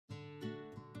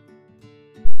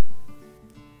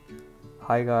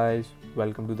Hi guys,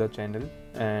 welcome to the channel,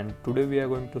 and today we are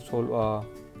going to solve a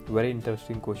very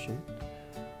interesting question,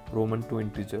 Roman to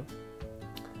integer.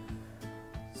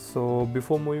 So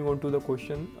before moving on to the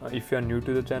question, if you are new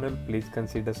to the channel, please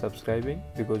consider subscribing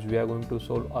because we are going to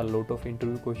solve a lot of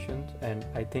interview questions and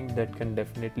I think that can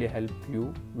definitely help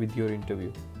you with your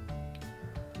interview.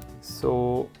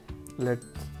 So let's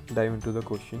dive into the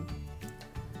question.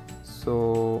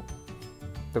 So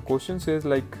the question says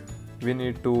we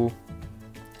need to,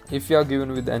 if you are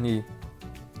given with any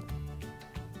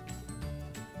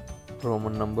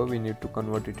Roman number, we need to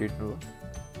convert it into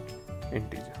an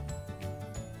integer.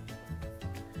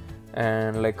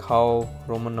 And how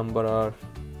Roman number are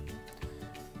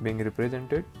being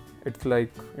represented,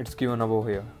 it's given above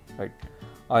here, right?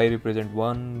 I represent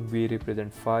 1, V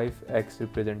represent 5, X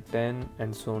represent 10,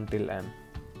 and so on till M.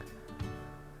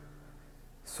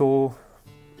 So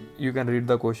you can read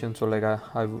the question. So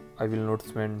I will not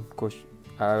spend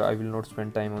I will not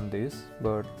spend time on this,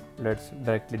 but let's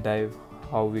directly dive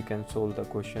how we can solve the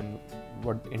question,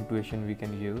 what intuition we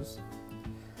can use.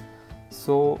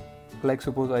 So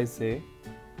suppose I say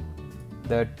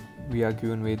that we are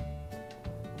given with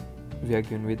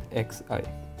xi.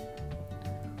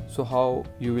 So how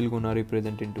you will gonna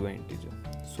represent into an integer?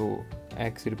 So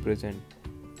x represent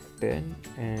 10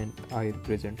 and I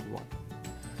represent 1.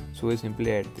 So we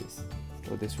simply add this.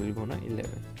 So this will gonna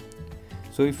 11.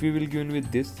 So if we will given with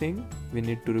this thing, we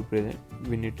need to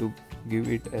give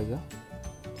it as a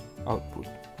output.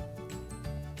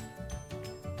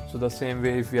 So the same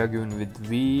way, if we are given with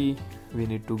V, we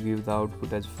need to give the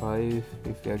output as 5.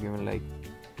 If we are given like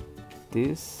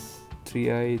this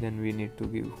 3i, then we need to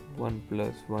give 1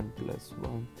 plus 1 plus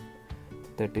 1,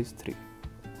 that is 3.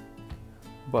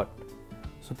 But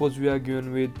suppose we are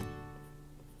given with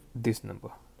this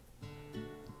number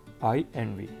I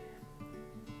and V.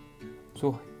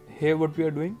 So here what we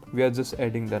are doing, we are just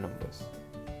adding the numbers.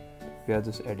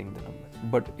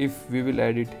 But if we will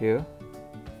add it here,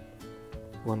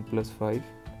 1 plus 5,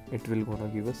 it will gonna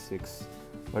give us 6,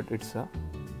 but it's a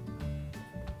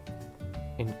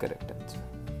incorrect answer.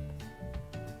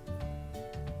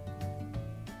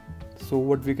 So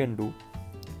what we can do,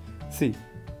 see,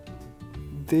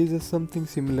 there is something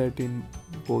similarity in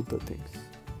both the things.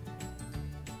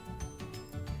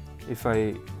 If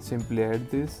I simply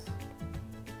add this,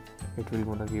 it will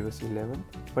gonna give us 11,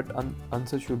 but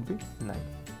answer should be 9,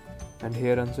 and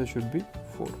here answer should be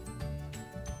 4.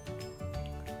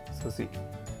 So see,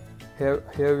 here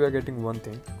we are getting one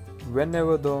thing.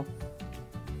 Whenever the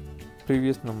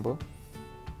previous number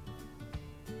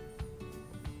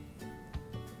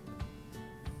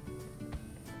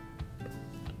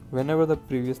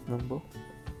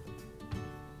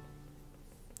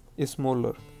is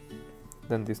smaller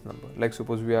than this number, like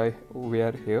suppose we are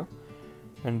here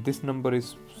and this number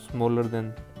is smaller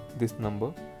than this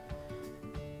number,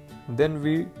 then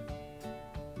we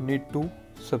need to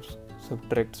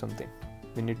subtract something,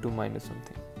 we need to minus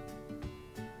something.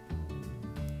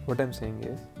 What I'm saying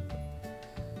is,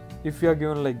 if we are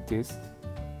given like this,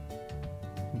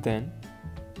 then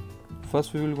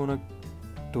first we will gonna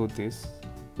do this.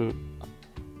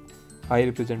 I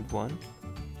represent 1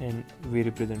 and we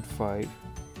represent 5.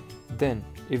 Then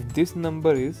if this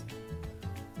number is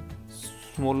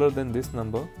smaller than this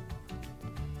number,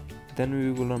 then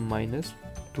we will gonna minus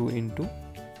 2 into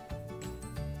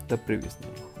the previous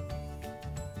number.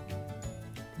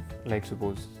 Like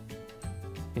suppose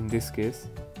in this case,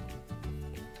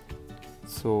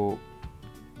 so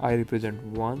I represent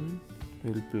 1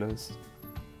 will plus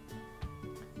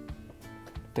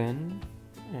 10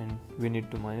 and we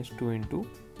need to minus 2 into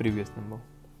previous number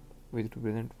which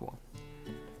represent 1.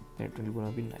 That will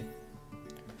gonna be 9.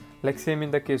 Like same in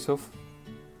the case of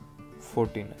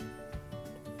 49.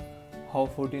 How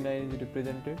 49 is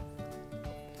represented?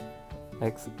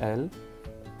 XLI.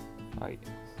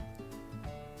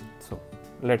 So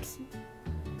let's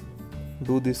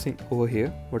do this thing over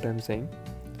here, what I'm saying.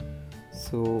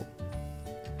 So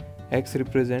X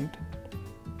represent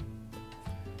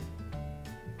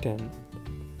 10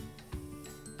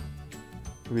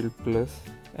 will plus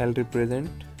L represent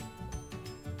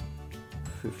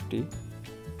 50,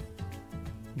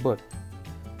 but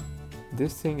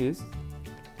this thing is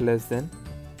less than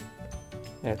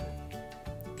L.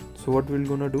 So what we're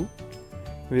gonna do,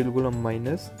 we're gonna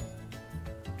minus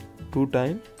 2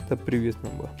 times the previous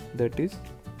number, that is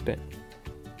 10,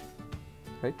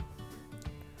 right?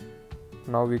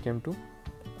 Now we came to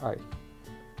I,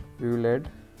 we will add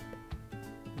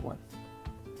 1,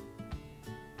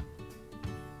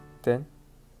 then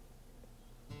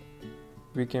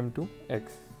we came to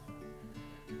X,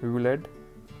 we will add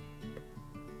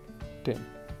 10,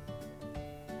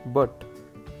 but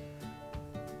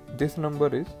this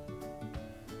number is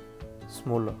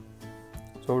smaller,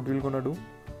 so what we're gonna do,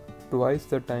 twice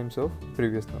the times of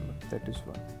previous number, that is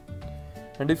 1.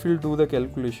 And if we'll do the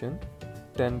calculation,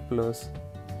 10 plus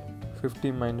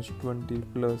 50 minus 20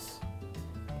 plus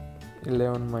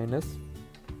 11 minus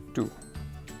 2.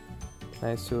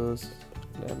 Nice. So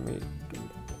let me do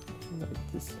it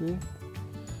like this way.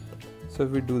 So if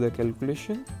we do the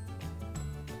calculation,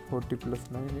 40 plus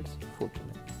 9 is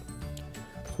 49.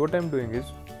 So what I'm doing is,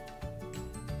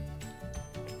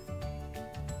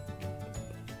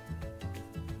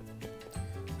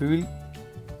 we will,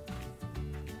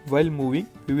 while moving,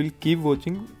 we will keep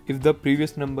watching if the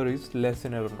previous number is less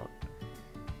than or not.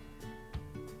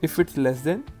 If it's less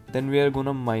than, then we are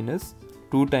gonna minus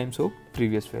 2 times of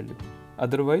previous value.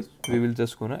 Otherwise, we will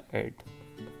just gonna add.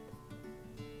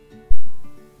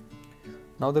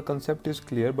 Now the concept is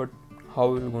clear, but how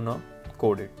we will gonna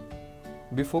code it?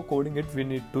 Before coding it, we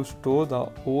need to store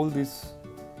all these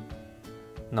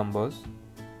numbers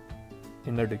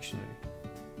in a dictionary.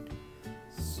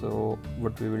 So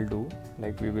what we will do,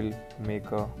 like we will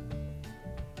make a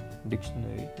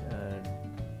dictionary and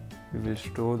we will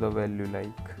store the value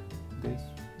like this.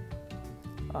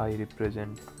 I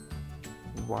represent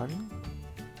 1,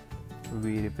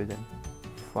 V represent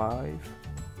 5,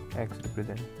 X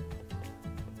represent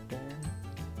 10,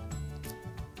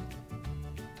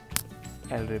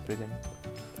 L represent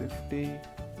 50,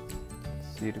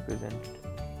 C represent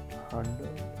 100,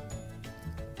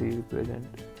 D represent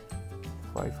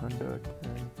 500,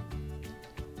 and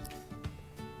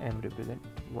M represent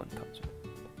 1000.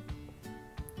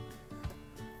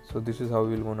 So this is how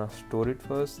we're gonna store it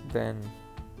first. Then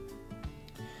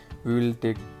we will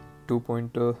take 2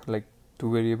 pointer, like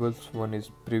 2 variables. One is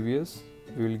previous,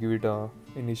 we will give it a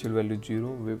initial value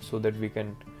 0 so that we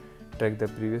can track the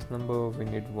previous number. We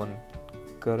need one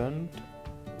current,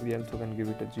 we also can give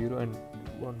it a 0, and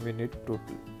one we need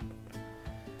total.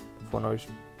 For now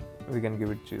we can give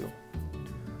it 0.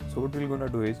 So what we're gonna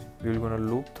do is, we're gonna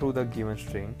loop through the given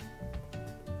string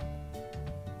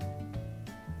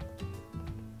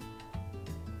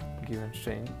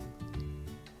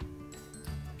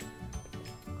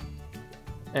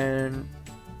and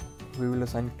we will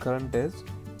assign current as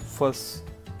first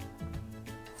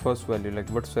value, like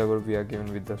whatsoever we are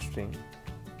given with the string.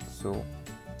 So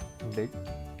dict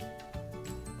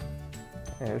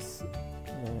s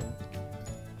and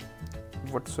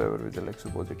whatsoever with the, like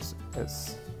suppose it's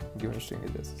s, given string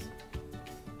is s,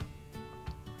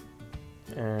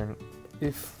 and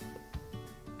if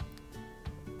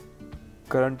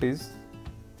current is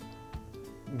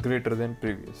greater than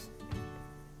previous,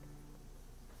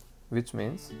 which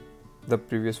means the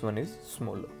previous one is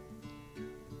smaller,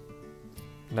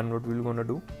 then what we're gonna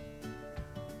do,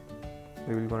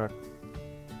 we will gonna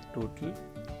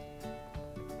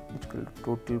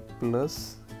total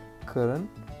plus current,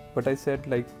 but I said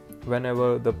like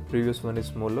whenever the previous one is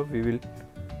smaller, we will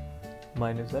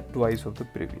minus that twice of the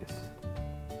previous,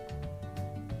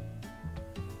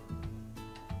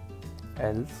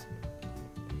 else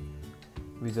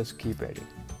we just keep adding.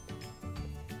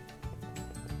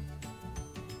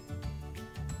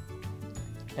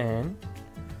 And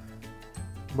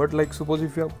but like suppose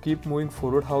if you keep moving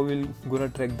forward, how we'll gonna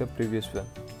track the previous one?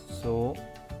 So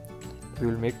we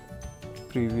will make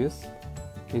previous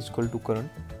is equal to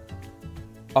current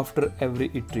after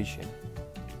every iteration,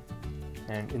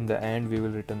 and in the end we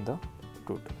will return the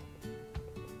total.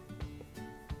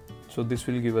 So this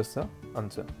will give us the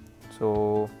answer.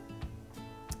 So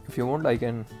if you want, I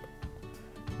can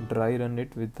dry run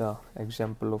it with the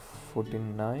example of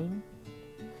 49.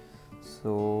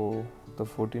 So the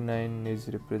 49 is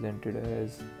represented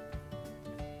as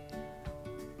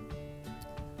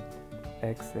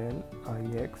XL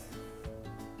IX.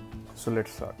 So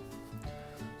let's start.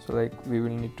 So like we will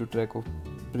need to track of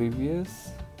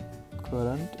previous,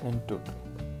 current and total.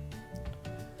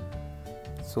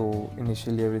 So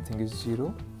initially everything is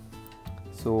 0.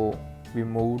 So we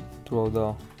moved throughout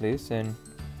the place and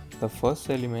the first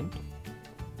element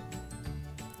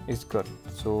is current.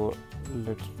 So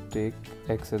let's take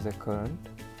X as a current.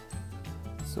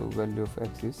 So value of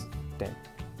X is 10.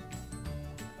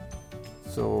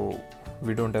 So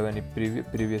we don't have any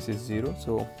previous is 0.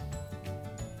 So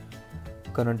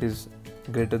current is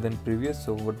greater than previous.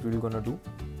 So what we're gonna do,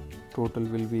 total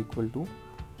will be equal to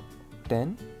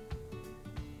 10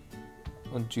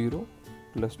 on 0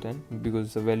 plus 10,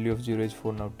 because the value of 0 is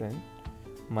 4, now 10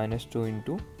 minus 2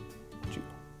 into 0,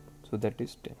 so that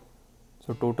is 10.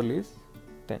 So total is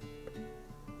 10.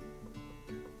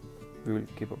 We will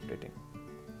keep updating.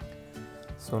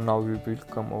 So now we will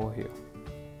come over here,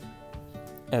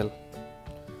 L.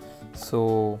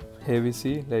 So here we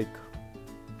see, like,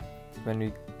 when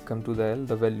we come to the L,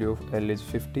 the value of L is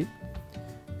 50,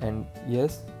 and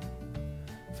yes,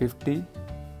 50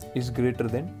 is greater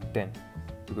than 10,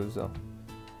 because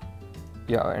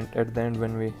yeah, and at the end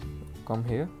when we come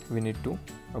here, we need to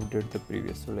update the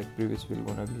previous. So like previous will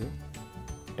gonna be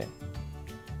 10.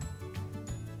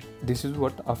 This is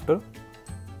what after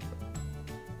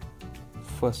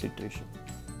first iteration.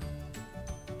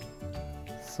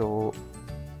 So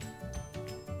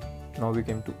now we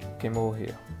came over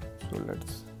here. So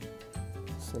let's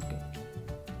second.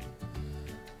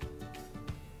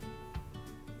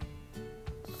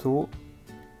 So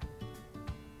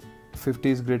 50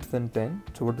 is greater than 10.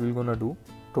 So what we're gonna do?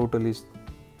 Total is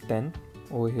 10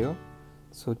 over here.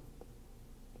 So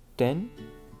 10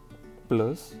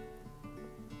 plus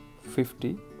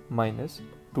 50 minus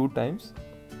 2 times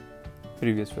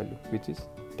previous value, which is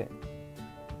 10.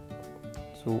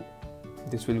 So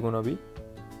this will gonna be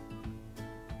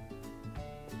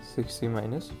 60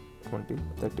 minus 20,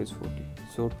 that is 40.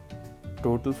 So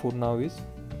total for now is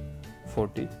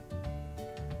 40,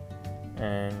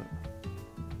 and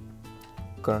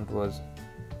current was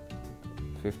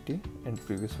 50 and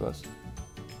previous was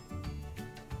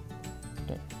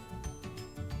 10.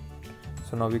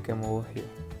 So now we come over here,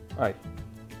 I.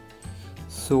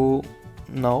 So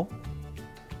now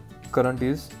current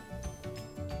is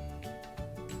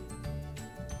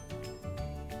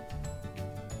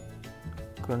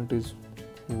current is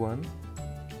 1,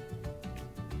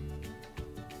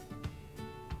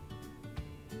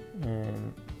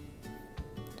 and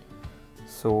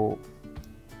so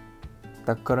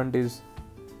the current is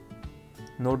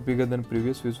not bigger than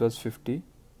previous, which was 50,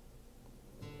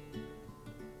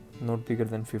 not bigger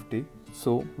than 50,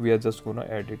 so we are just gonna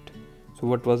add it. So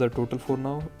what was the total for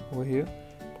now over here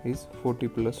is 40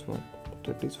 plus 1,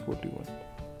 that is 41.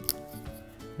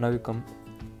 Now we come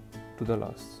to the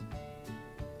last.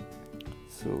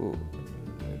 So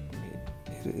let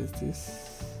me erase this.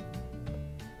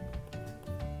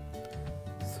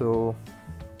 So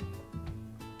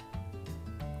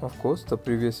of course the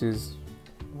previous is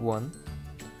 1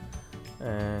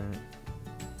 and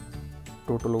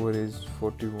total over is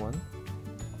 41,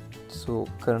 so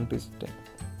current is 10.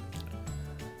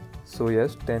 So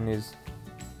yes, 10 is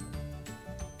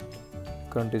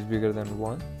current is bigger than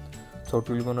 1. So what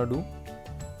we're gonna do?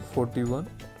 41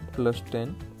 plus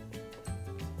 10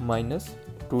 minus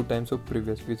 2 times of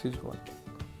previous, which is 1.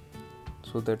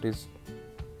 So that is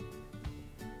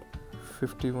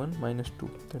 51 minus 2,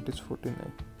 that is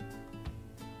 49.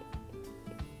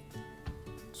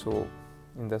 So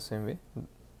in the same way,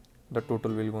 the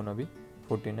total will gonna be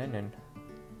 49, and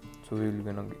so we will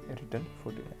gonna return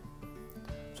 49.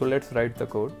 So let's write the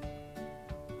code.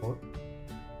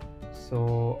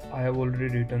 So I have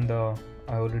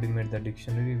already made the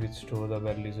dictionary which store the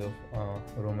values of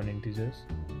Roman integers.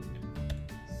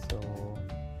 So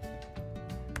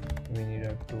we need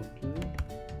a total.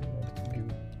 Let's give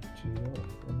 0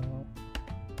 for now.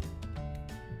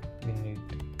 We need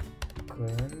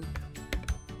current.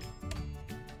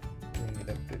 We need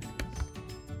a previous.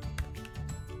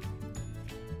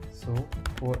 So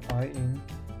for I in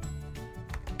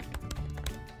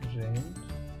range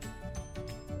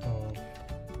of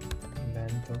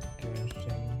length of given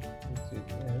string, which is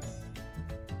s,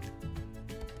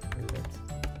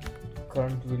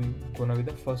 current will gonna be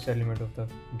the first element of the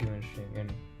given string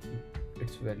and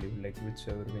its value, like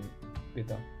whichever will be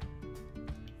the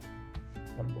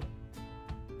number.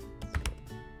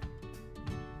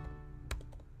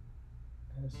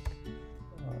 S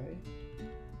I,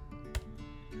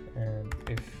 and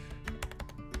if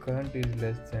current is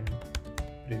less than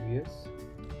previous,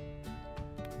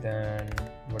 then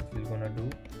what we're gonna do,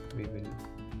 we will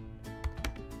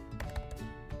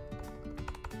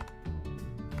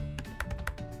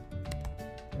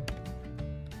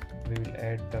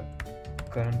add the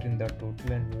current in the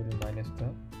total and we will minus the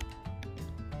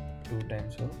 2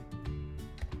 times of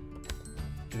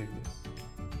previous.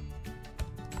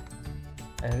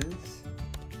 Else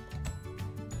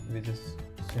we just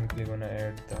simply gonna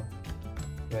add the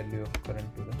value of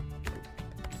current to the total.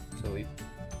 So if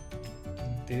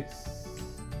this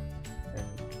and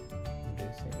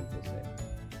this is the same,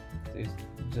 it's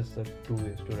just the 2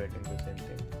 ways to writing the same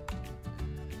thing.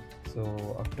 So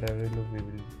after every loop we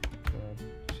will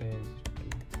change to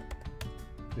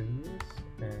previous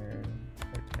and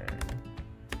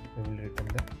we will return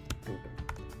the total.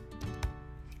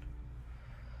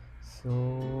 So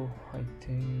I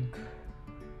think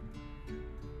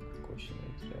question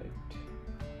is right.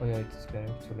 Oh yeah, it's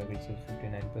correct. So like it says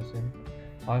 59%.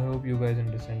 I hope you guys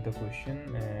understand the question.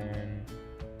 And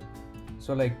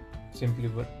so like simply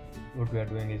what we are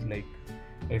doing is like,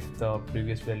 if the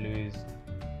previous value is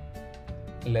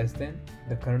less than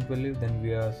the current value, then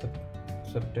we are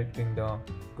subtracting the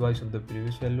twice of the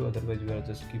previous value, otherwise we are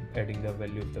just keep adding the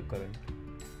value of the current.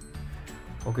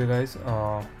 Okay guys,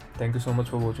 thank you so much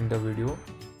for watching the video.